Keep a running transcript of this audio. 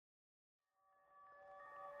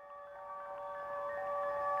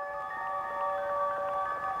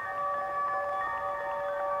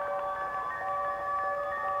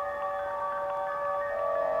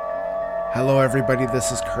Hello everybody,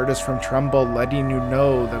 this is Curtis from Tremble, letting you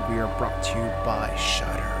know that we are brought to you by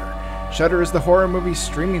Shudder. Shudder is the horror movie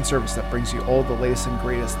streaming service that brings you all the latest and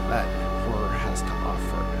greatest that horror has to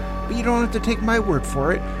offer. But you don't have to take my word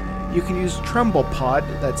for it. You can use Tremble Pod,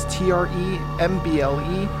 that's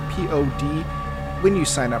TREMBLEPOD, when you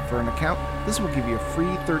sign up for an account. This will give you a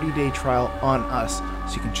free 30-day trial on us,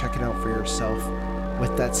 so you can check it out for yourself.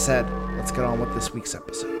 With that said, let's get on with this week's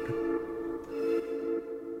episode.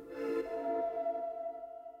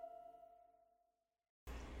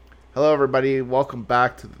 Hello, everybody. Welcome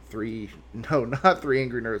back to the not Three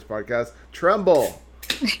Angry Nerds podcast, Tremble,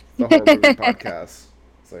 the horror movie podcast.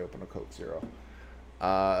 So I open a Coke Zero.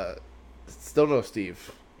 Still no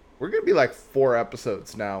Steve. We're going to be like 4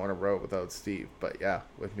 episodes now in a row without Steve. But yeah,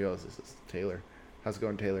 with me this is Taylor. How's it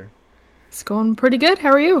going, Taylor? It's going pretty good.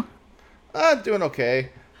 How are you? Doing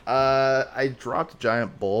okay. I dropped a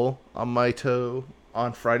giant bowl on my toe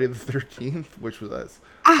on Friday the 13th, which was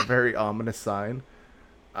a very ominous sign.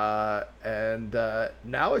 And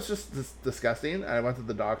now it's just disgusting. I went to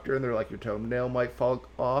the doctor and they're like, your toenail might fall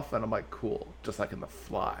off. And I'm like, cool. Just like in The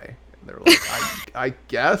Fly. And they're like, I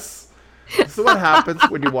guess. So what happens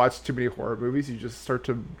when you watch too many horror movies? You just start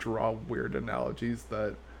to draw weird analogies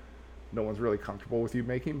that no one's really comfortable with you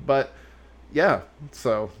making. But yeah,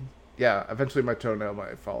 so yeah, eventually my toenail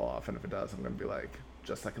might fall off. And if it does, I'm going to be like,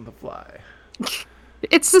 just like in The Fly.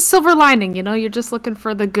 It's the silver lining, you know? You're just looking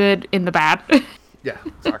for the good in the bad. Yeah,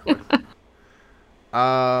 exactly.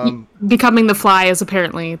 Becoming the Fly is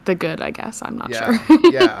apparently the good, I guess. I'm not sure.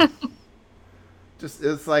 Yeah. Just,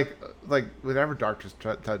 it's like whenever doctors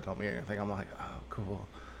try to tell me anything, I'm like, oh, cool.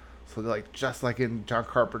 So they're like, just like in John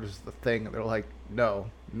Carpenter's The Thing, and they're like,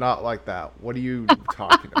 no, not like that. What are you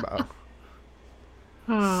talking about?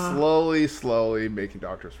 Slowly making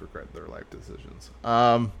doctors regret their life decisions.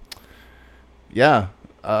 Yeah.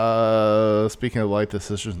 Speaking of life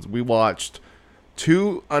decisions, we watched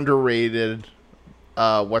 2 underrated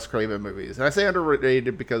Wes Craven movies. And I say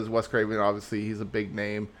underrated because Wes Craven, obviously, he's a big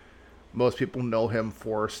name. Most people know him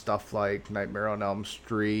for stuff like Nightmare on Elm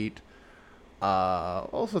Street.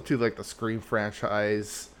 Also, to like the Scream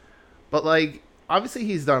franchise. But, like, obviously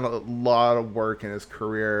he's done a lot of work in his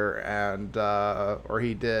career. And, or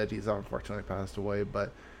he did. He's unfortunately passed away.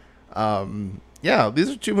 But, yeah, these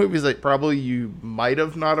are 2 movies that probably you might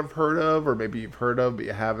have not have heard of. Or maybe you've heard of, but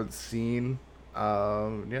you haven't seen.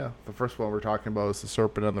 Yeah, the first one we're talking about is The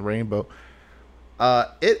Serpent and the Rainbow.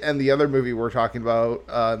 It and the other movie we're talking about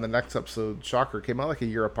in the next episode, Shocker, came out like a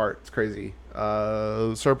year apart. It's crazy.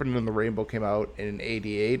 The Serpent and the Rainbow came out in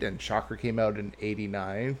 88 and Shocker came out in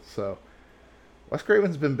 89. So Wes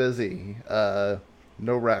Craven's been busy. No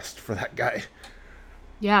rest for that guy.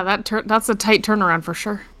 Yeah, that's a tight turnaround for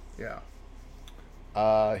sure. Yeah.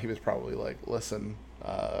 He was probably like, listen,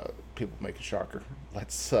 people make a Shocker.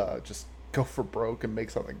 Let's just go for broke and make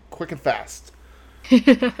something quick and fast.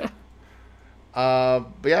 But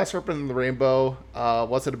yeah, Serpent and the Rainbow.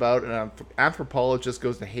 What's it about? An anthropologist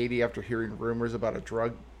goes to Haiti after hearing rumors about a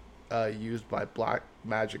drug used by black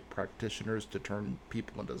magic practitioners to turn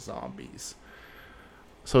people into zombies.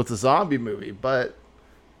 So it's a zombie movie, but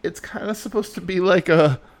it's kind of supposed to be like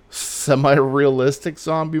a semi-realistic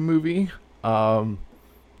zombie movie.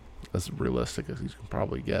 As realistic as you can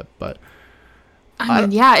probably get, but I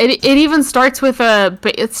mean, yeah, it even starts with a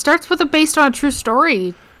based on a true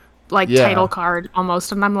story, like, title card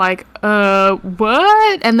almost, and I'm like,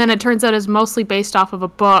 what? And then it turns out it's mostly based off of a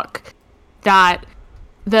book that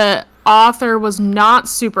the author was not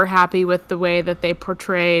super happy with the way that they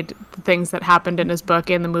portrayed the things that happened in his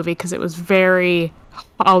book in the movie, because it was very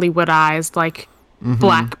Hollywoodized, like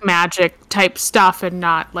black magic type stuff, and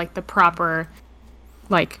not like the proper,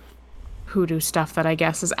 like, hoodoo stuff that I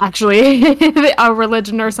guess is actually a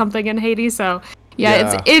religion or something in Haiti. So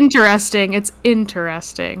yeah, it's interesting.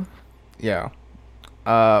 Yeah.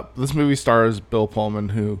 This movie stars Bill Pullman,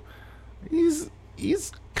 who he's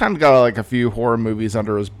kind of got like a few horror movies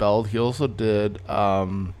under his belt. He also did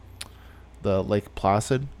the Lake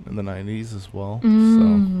Placid in the 90s as well.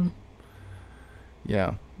 So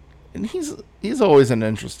yeah, and he's always an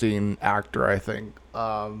interesting actor, I think.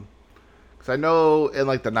 Because I know in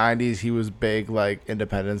like the 90s he was big, like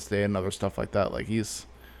Independence Day and other stuff like that. Like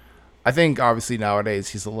I think obviously nowadays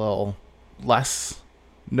he's a little less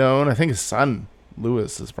known. I think his son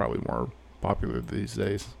Lewis is probably more popular these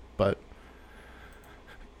days. But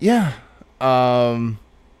yeah, but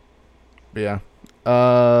yeah.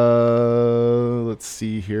 Let's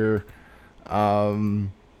see here.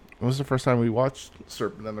 When was the first time we watched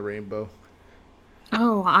Serpent and the Rainbow?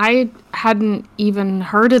 Oh, I hadn't even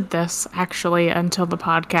heard of this, actually, until the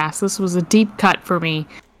podcast. This was a deep cut for me.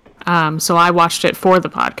 So I watched it for the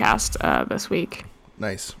podcast this week.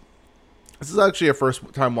 Nice. This is actually a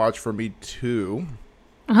first time watch for me too.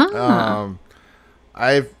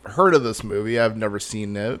 I've heard of this movie. I've never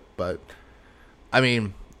seen it, but I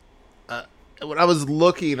mean, when I was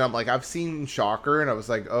looking, I'm like, I've seen Shocker, and I was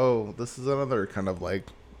like, oh, this is another kind of like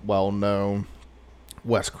well-known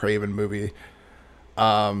Wes Craven movie.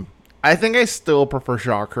 I think I still prefer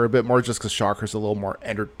Shocker a bit more, just because Shocker's a little more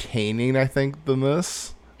entertaining, I think, than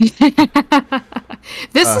this. This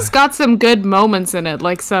has got some good moments in it,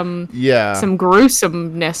 like some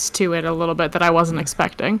gruesomeness to it a little bit that I wasn't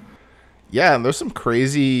expecting. Yeah, and there's some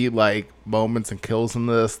crazy like moments and kills in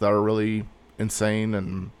this that are really insane,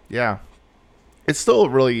 and yeah, it's still a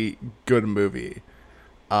really good movie.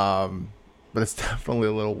 But it's definitely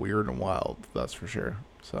a little weird and wild, that's for sure.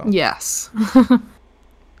 So yes.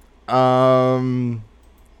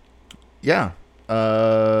 Yeah.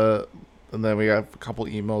 And then we got a couple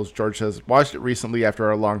emails. George says, watched it recently after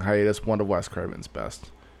our long hiatus. One of Wes Craven's best.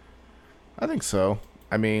 I think so.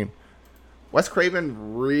 I mean, Wes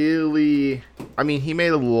Craven really... I mean, he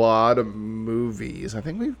made a lot of movies. I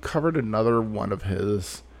think we've covered another one of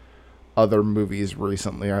his other movies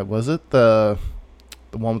recently. Was it the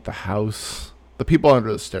one with the house? The People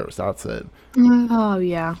Under the Stairs. That's it. Oh,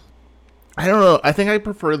 yeah. I don't know. I think I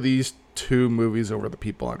prefer these two movies over The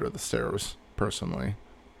People Under the Stairs, personally.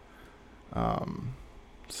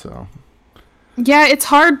 So yeah, it's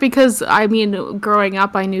hard because I mean, growing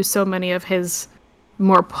up, I knew so many of his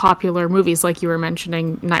more popular movies, like you were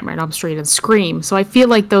mentioning, Nightmare on Elm Street and Scream. So I feel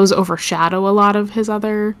like those overshadow a lot of his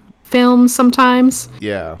other films sometimes.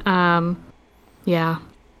 Yeah. Yeah.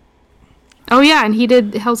 Oh yeah, and he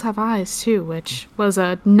did Hills Have Eyes too, which was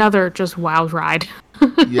another just wild ride.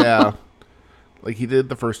 Yeah. Like he did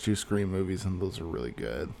the first two Scream movies, and those are really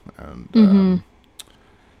good. And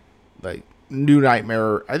like New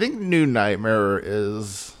Nightmare, I think New Nightmare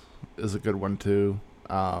is a good one too.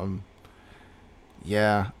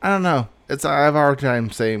 Yeah, I don't know. I have a hard time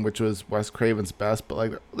saying which was Wes Craven's best, but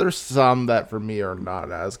like there's some that for me are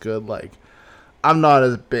not as good. Like I'm not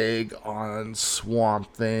as big on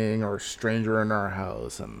Swamp Thing or Stranger in Our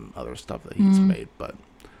House and other stuff that he's made, but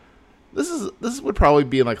this would probably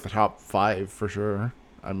be in like the top 5 for sure.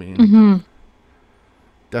 I mean,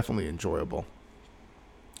 definitely enjoyable.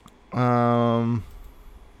 All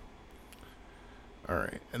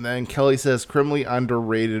right, and then Kelly says criminally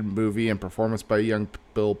underrated movie and performance by young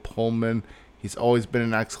Bill Pullman. He's always been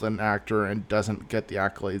an excellent actor and doesn't get the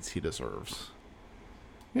accolades he deserves.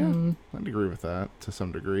 Yeah, I'd agree with that to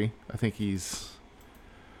some degree. I think I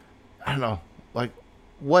don't know, like,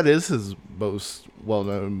 what is his most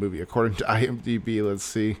well-known movie according to IMDb? Let's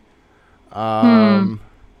see.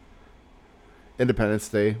 Independence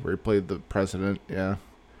Day, where he played the president. Yeah.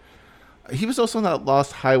 He was also in that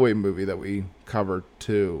Lost Highway movie that we covered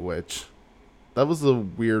too, which that was a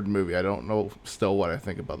weird movie. I don't know still what I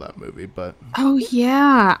think about that movie, but oh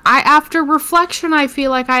yeah, after reflection, I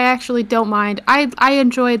feel like I actually don't mind. I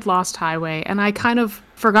enjoyed Lost Highway, and I kind of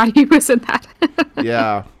forgot he was in that.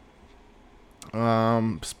 Yeah.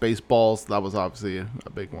 Spaceballs, that was obviously a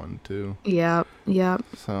big one too. Yep.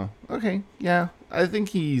 So okay, yeah, I think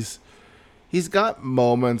he's got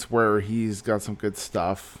moments where he's got some good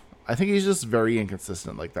stuff. I think he's just very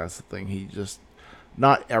inconsistent. Like, that's the thing.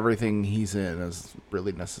 Not everything he's in is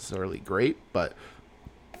really necessarily great, but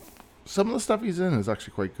some of the stuff he's in is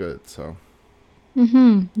actually quite good. So,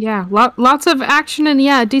 yeah, lots of action and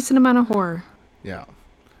a decent amount of horror. Yeah,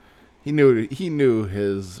 he knew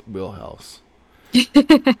his wheelhouse.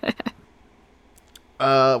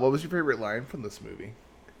 What was your favorite line from this movie?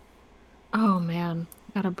 Oh man,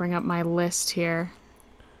 gotta bring up my list here.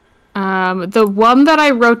 The one that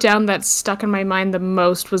I wrote down that stuck in my mind the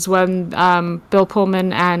most was when Bill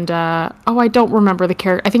Pullman and I don't remember the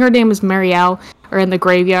character. I think her name is Marielle, are in the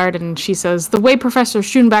graveyard, and she says, "The way Professor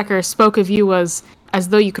Schoonbacker spoke of you was as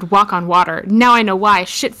though you could walk on water. Now I know why.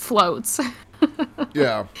 Shit floats."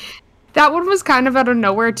 Yeah. That one was kind of out of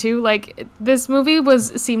nowhere too. Like, this movie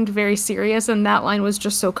seemed very serious, and that line was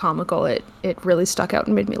just so comical. It really stuck out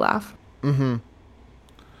and made me laugh.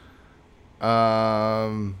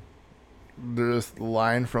 There's the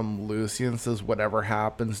line from Lucian says, "Whatever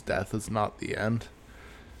happens, death is not the end."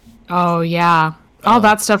 Oh yeah, all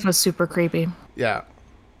that stuff was super creepy. Yeah.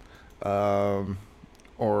 Or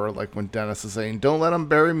like when Dennis is saying, "Don't let him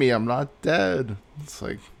bury me. I'm not dead." It's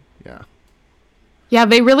like, yeah. Yeah,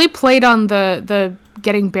 they really played on the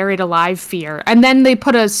getting buried alive fear, and then they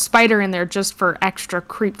put a spider in there just for extra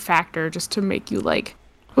creep factor, just to make you like,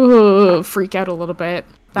 freak out a little bit.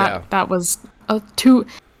 That was too.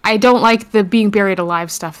 I don't like the being buried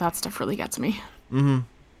alive stuff. That stuff really gets me.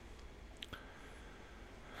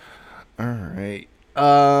 All right.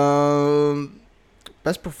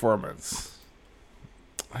 Best performance.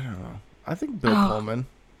 I don't know. I think Bill Pullman.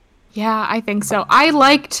 Yeah, I think so. I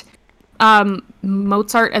liked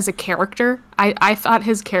Mozart as a character. I thought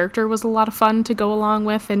his character was a lot of fun to go along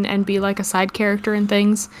with and be like a side character and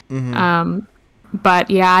things. Mm-hmm. But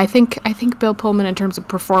yeah, I think Bill Pullman in terms of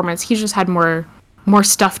performance, he just had more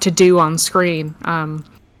stuff to do on screen. And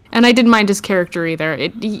I didn't mind his character either.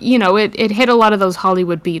 It hit a lot of those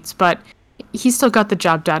Hollywood beats, but he still got the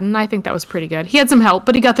job done, and I think that was pretty good. He had some help,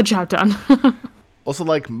 but he got the job done. Also,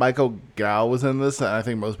 like, Michael Gow was in this, and I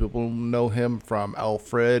think most people know him from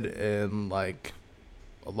Alfred and, like,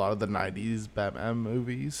 a lot of the 90s Batman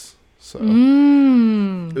movies. So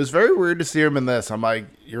it was very weird to see him in this. I'm like,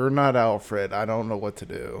 you're not Alfred. I don't know what to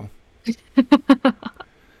do.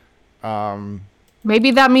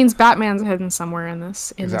 Maybe that means Batman's hidden somewhere in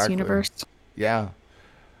this universe. Yeah.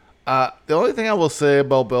 The only thing I will say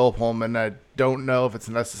about Bill Pullman, I don't know if it's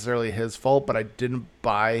necessarily his fault, but I didn't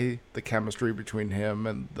buy the chemistry between him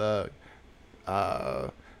and the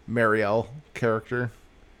Marielle character.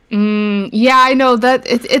 Yeah, I know that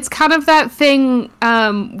it's kind of that thing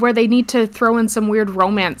where they need to throw in some weird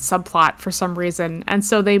romance subplot for some reason, and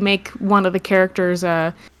so they make one of the characters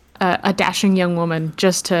a dashing young woman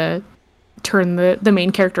just to turn the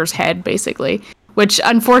main character's head, basically. Which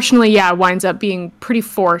unfortunately, yeah, winds up being pretty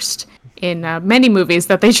forced in many movies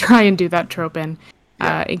that they try and do that trope in,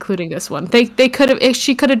 including this one. She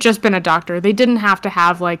could have just been a doctor. They didn't have to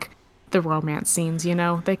have like the romance scenes, you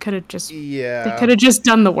know. They could have just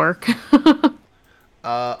done the work.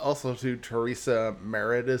 Also, too, Teresa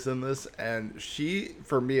Merritt is in this, and she,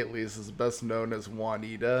 for me at least, is best known as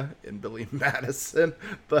Juanita in Billy Madison,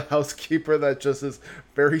 the housekeeper that just is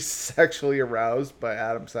very sexually aroused by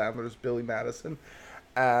Adam Sandler's Billy Madison.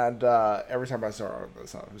 And every time I saw her on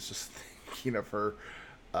this, I was just thinking of her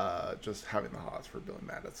just having the hots for Billy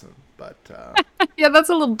Madison. But yeah, that's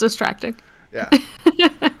a little distracting. Yeah.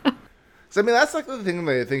 So, I mean, that's like the thing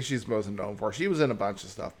that I think she's most known for. She was in a bunch of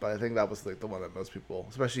stuff, but I think that was like the one that most people,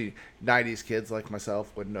 especially 90s kids like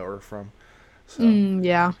myself, would know her from. So,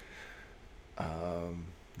 yeah.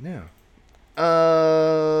 Yeah.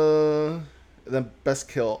 Then best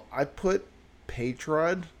kill, I put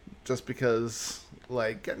Patrod just because,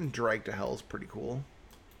 like, getting dragged to hell is pretty cool.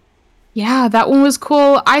 Yeah, that one was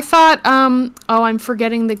cool. I thought, I'm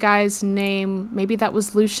forgetting the guy's name. Maybe that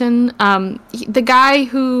was Lucian. The guy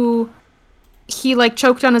who he like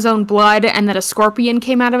choked on his own blood and then a scorpion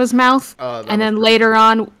came out of his mouth. And then later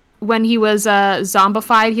on, when he was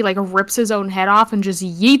zombified, he like rips his own head off and just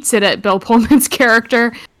yeets it at Bill Pullman's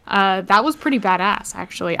character. That was pretty badass,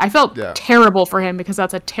 actually. I felt terrible for him because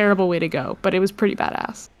that's a terrible way to go, but it was pretty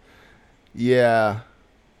badass. Yeah.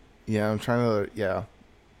 Yeah, I'm trying to,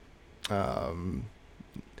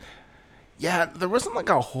 there wasn't like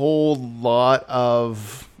a whole lot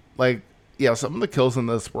of like, some of the kills in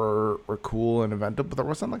this were cool and inventive, but there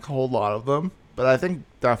wasn't like a whole lot of them. But I think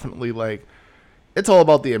definitely like it's all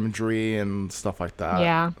about the imagery and stuff like that.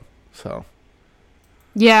 Yeah. So.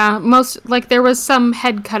 Yeah, most like there was some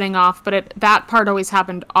head cutting off, but that part always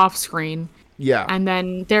happened off screen. Yeah. And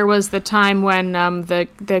then there was the time when the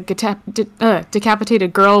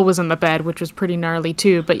decapitated girl was in the bed, which was pretty gnarly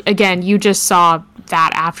too. But again, you just saw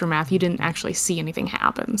that aftermath. You didn't actually see anything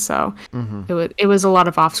happen. So it was a lot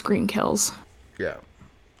of off-screen kills. Yeah.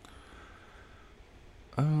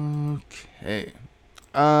 Okay.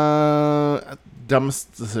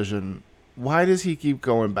 Dumbest decision. Why does he keep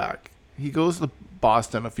going back? He goes to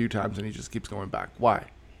Boston a few times and he just keeps going back. Why?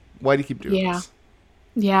 Why do you keep doing this?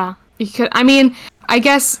 Yeah. I mean, I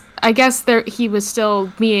guess he was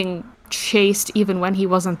still being chased even when he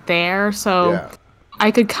wasn't there, so I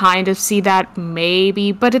could kind of see that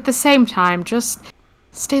maybe, but at the same time, just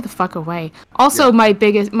stay the fuck away. Also, my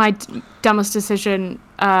dumbest decision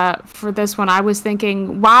for this one, I was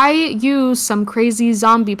thinking, why use some crazy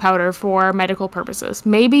zombie powder for medical purposes?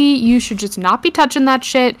 Maybe you should just not be touching that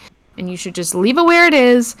shit, and you should just leave it where it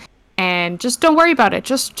is. And just don't worry about it.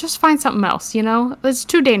 Just find something else, you know? It's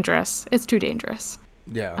too dangerous. It's too dangerous.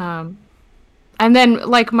 Yeah. And then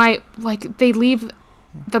they leave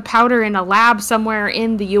the powder in a lab somewhere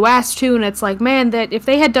in the US too, and it's like, man, that if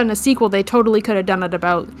they had done a sequel, they totally could have done it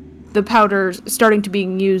about the powder starting to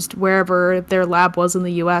being used wherever their lab was in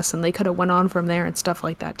the US, and they could have went on from there and stuff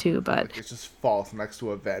like that too, but it just falls next to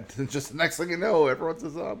a vent and just next thing you know, everyone's a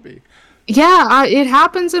zombie. Yeah, it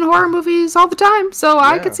happens in horror movies all the time, so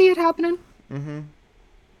I could see it happening. Mm-hmm.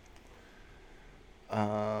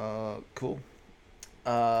 Cool.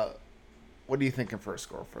 What are you thinking for a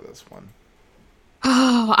score for this one?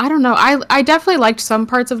 Oh, I don't know. I definitely liked some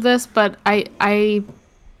parts of this, but I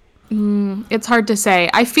It's hard to say.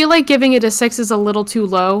 I feel like giving it a 6 is a little too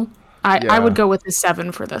low. I would go with a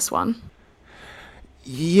 7 for this one.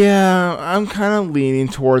 Yeah, I'm kind of leaning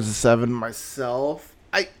towards a 7 myself.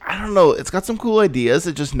 I don't know. It's got some cool ideas.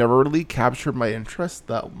 It just never really captured my interest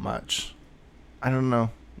that much. I don't know.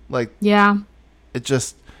 Like, yeah, it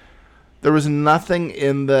just, there was nothing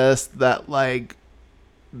in this that like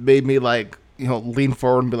made me like, lean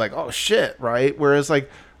forward and be like, oh shit, right? Whereas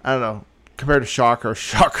like, I don't know, compared to Shocker's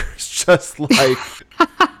just like a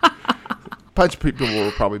bunch of people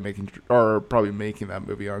were probably making that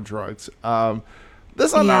movie on drugs.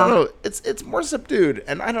 This one, I don't know, it's more subdued,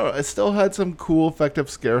 and I don't know, it still had some cool, effective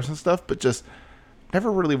scares and stuff, but just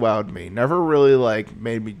never really wowed me. Never really like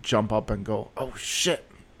made me jump up and go, oh shit.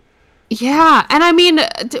 Yeah, and I mean,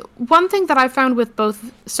 one thing that I found with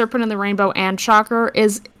both Serpent and the Rainbow and Shocker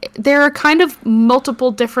is there are kind of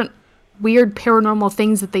multiple different weird paranormal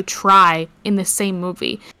things that they try in the same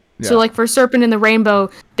movie. Yeah. So like for Serpent and the Rainbow,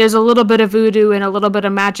 there's a little bit of voodoo and a little bit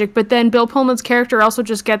of magic, but then Bill Pullman's character also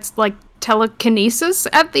just gets like telekinesis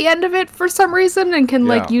at the end of it for some reason and can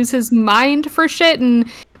like use his mind for shit,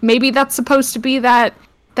 and maybe that's supposed to be that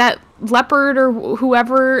leopard or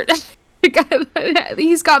whoever.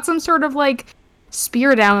 He's got some sort of like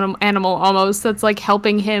spirit animal almost that's like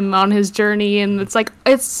helping him on his journey, and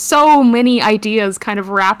it's so many ideas kind of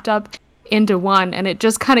wrapped up into one, and it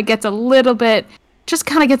just kind of gets a little bit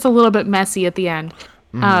messy at the end.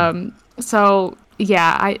 So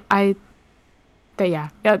yeah, I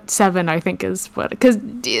 7 I think is what, because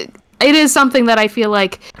it is something that I feel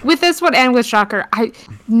like with this one and with Shocker,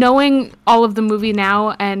 knowing all of the movie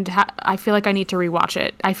now, and I feel like I need to rewatch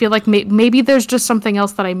it. I feel like maybe there's just something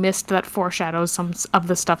else that I missed that foreshadows some of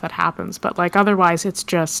the stuff that happens, but like otherwise it's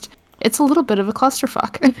a little bit of a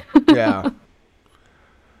clusterfuck. Yeah.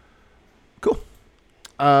 Cool.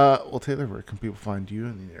 Well, Taylor, where can people find you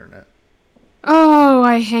on the internet? Oh,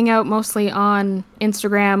 I hang out mostly on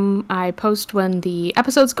Instagram. I post when the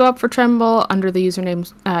episodes go up for Tremble under the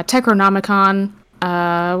username Techronomicon.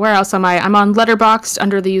 Where else am I? I'm on Letterboxd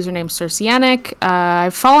under the username Circeanic.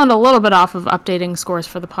 I've fallen a little bit off of updating scores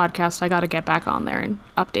for the podcast. I got to get back on there and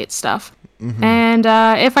update stuff. Mm-hmm. And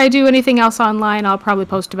if I do anything else online, I'll probably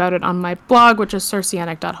post about it on my blog, which is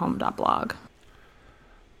circeanic.home.blog.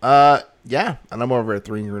 Yeah, and I'm over at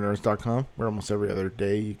 3angrynerds.com, where almost every other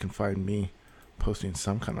day you can find me posting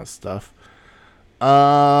some kind of stuff.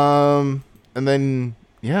 And then,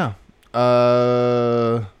 yeah,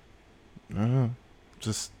 I don't know,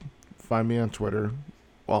 just find me on Twitter.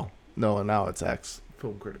 Well, no, now it's X,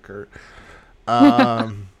 Film Critic Kurt.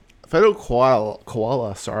 Federal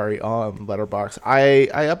Koala, sorry, on Letterboxd. I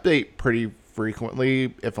update pretty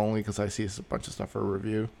frequently, if only because I see a bunch of stuff for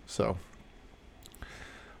review. So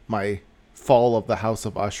my Fall of the House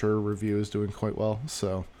of Usher review is doing quite well.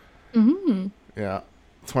 So yeah,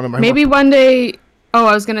 it's one of my one day. Oh,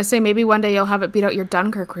 I was gonna say maybe one day you'll have it beat out your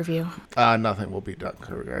Dunkirk review. Nothing will beat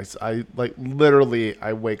Dunkirk, guys. I literally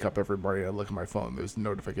wake up every morning, I look at my phone, there's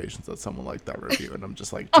notifications that someone liked that review, and I'm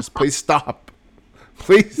just like, just please stop.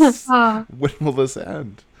 Please. When will this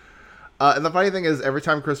end? And the funny thing is, every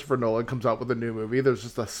time Christopher Nolan comes out with a new movie, there's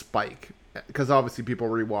just a spike. Because obviously people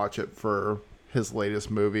rewatch it for his latest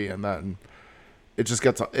movie, and then it just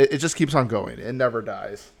keeps on going. It never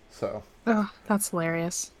dies. So. Oh, that's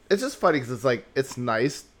hilarious. It's just funny because it's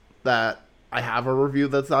nice that I have a review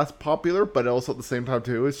that's not popular, but also at the same time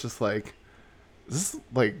too, it's just like, this is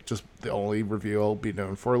like just the only review I'll be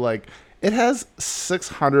known for. Like, it has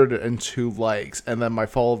 602 likes, and then my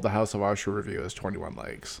Fall of the House of Usher review has 21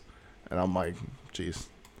 likes, and I'm like, geez.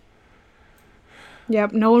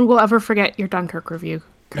 Yep, no one will ever forget your Dunkirk review,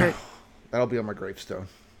 Kurt. That'll be on my gravestone.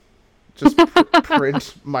 Just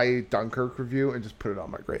print my Dunkirk review and just put it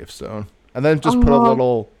on my gravestone. And then just put a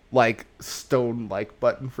little, like, stone like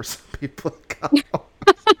button for some people to come.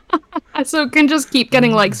 So it can just keep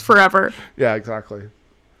getting likes forever. Yeah, exactly.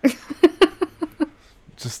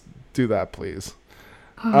 Just do that, please.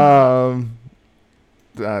 Gee,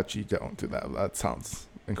 don't do that. That sounds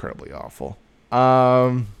incredibly awful.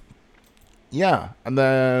 Yeah, and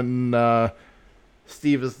then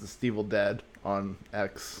Steve is the Stevel Dead on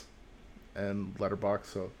X and Letterboxd,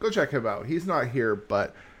 so go check him out. He's not here,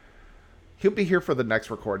 but he'll be here for the next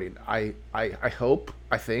recording. I hope.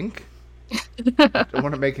 I think. Don't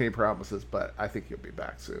want to make any promises, but I think he'll be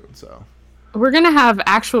back soon. So we're gonna have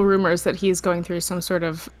actual rumors that he's going through some sort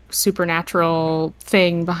of supernatural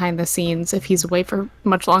thing behind the scenes if he's away for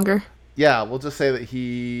much longer. Yeah, we'll just say that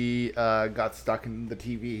he got stuck in the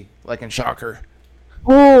TV, like in Shocker.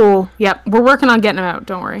 Oh, yep. We're working on getting him out.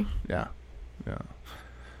 Don't worry. Yeah.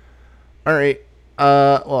 All right.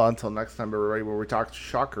 Well, until next time, everybody, where we talk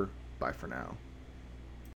Shocker. Bye for now.